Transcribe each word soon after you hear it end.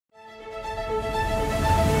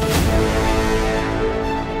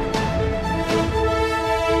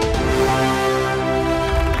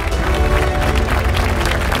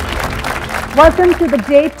Welcome to the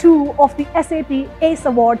day 2 of the SAP ACE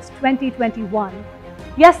Awards 2021.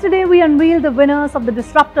 Yesterday we unveiled the winners of the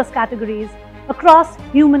Disruptors categories across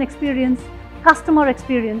human experience, customer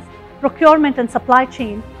experience, procurement and supply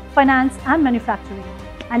chain, finance and manufacturing.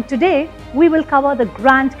 And today we will cover the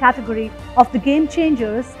grand category of the Game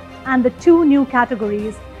Changers and the 2 new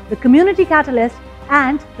categories, the Community Catalyst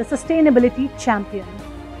and the Sustainability Champion.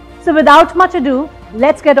 So without much ado,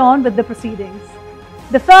 let's get on with the proceedings.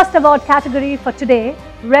 The first award category for today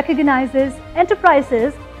recognizes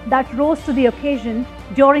enterprises that rose to the occasion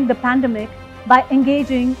during the pandemic by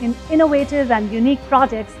engaging in innovative and unique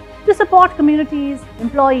projects to support communities,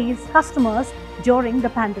 employees, customers during the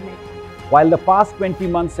pandemic. While the past 20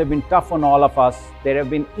 months have been tough on all of us, there have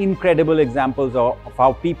been incredible examples of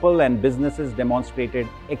how people and businesses demonstrated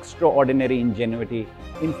extraordinary ingenuity.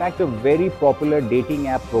 In fact, a very popular dating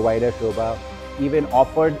app provider, Shobha, even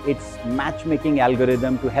offered its matchmaking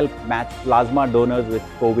algorithm to help match plasma donors with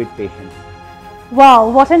COVID patients. Wow,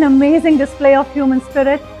 what an amazing display of human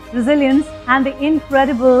spirit, resilience and the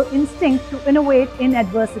incredible instinct to innovate in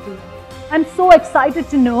adversity. I'm so excited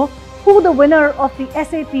to know who the winner of the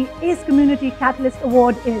SAP ACE Community Catalyst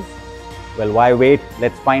Award is. Well, why wait?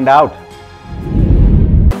 Let's find out.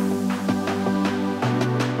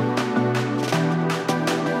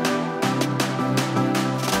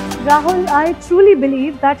 Rahul, I truly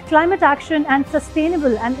believe that climate action and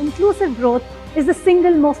sustainable and inclusive growth is the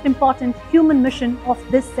single most important human mission of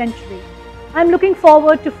this century. I'm looking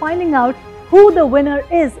forward to finding out who the winner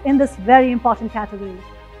is in this very important category.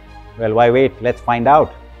 Well, why wait? Let's find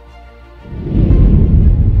out.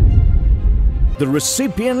 The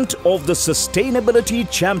recipient of the Sustainability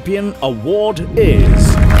Champion Award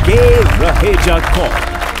is Ke Raheja Kaur.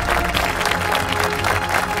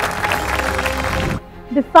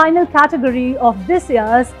 The final category of this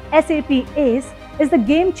year's SAP ACE is the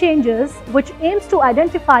Game Changers, which aims to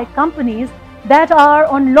identify companies that are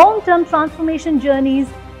on long-term transformation journeys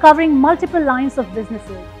covering multiple lines of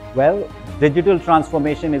businesses. Well, digital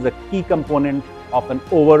transformation is a key component of an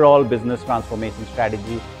overall business transformation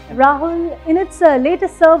strategy. Rahul, in its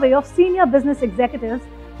latest survey of senior business executives,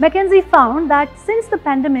 McKinsey found that since the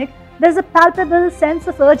pandemic, there's a palpable sense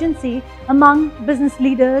of urgency among business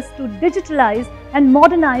leaders to digitalize and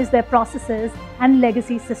modernize their processes and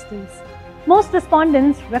legacy systems. Most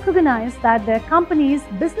respondents recognize that their companies'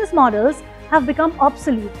 business models have become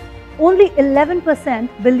obsolete. Only 11%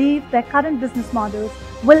 believe their current business models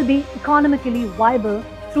will be economically viable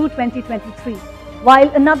through 2023, while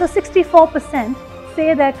another 64%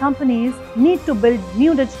 say their companies need to build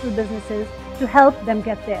new digital businesses to help them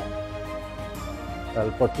get there. Well,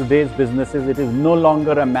 for today's businesses, it is no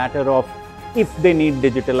longer a matter of if they need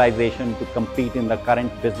digitalization to compete in the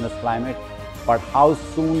current business climate, but how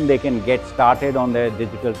soon they can get started on their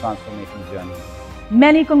digital transformation journey.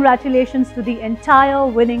 Many congratulations to the entire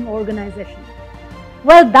winning organization.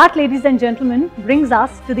 Well, that, ladies and gentlemen, brings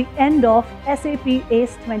us to the end of SAP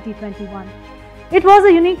ACE 2021. It was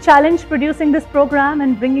a unique challenge producing this program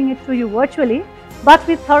and bringing it to you virtually, but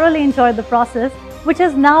we thoroughly enjoyed the process, which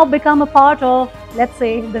has now become a part of, let's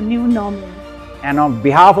say, the new normal. And on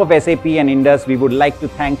behalf of SAP and Indus, we would like to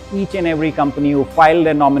thank each and every company who filed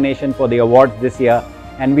their nomination for the awards this year,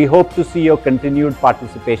 and we hope to see your continued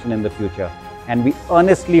participation in the future. And we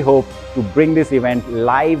earnestly hope to bring this event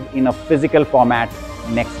live in a physical format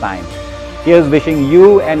next time. Here's wishing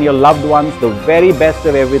you and your loved ones the very best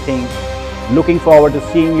of everything. Looking forward to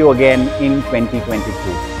seeing you again in 2022.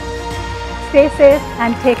 Stay safe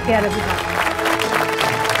and take care, everyone.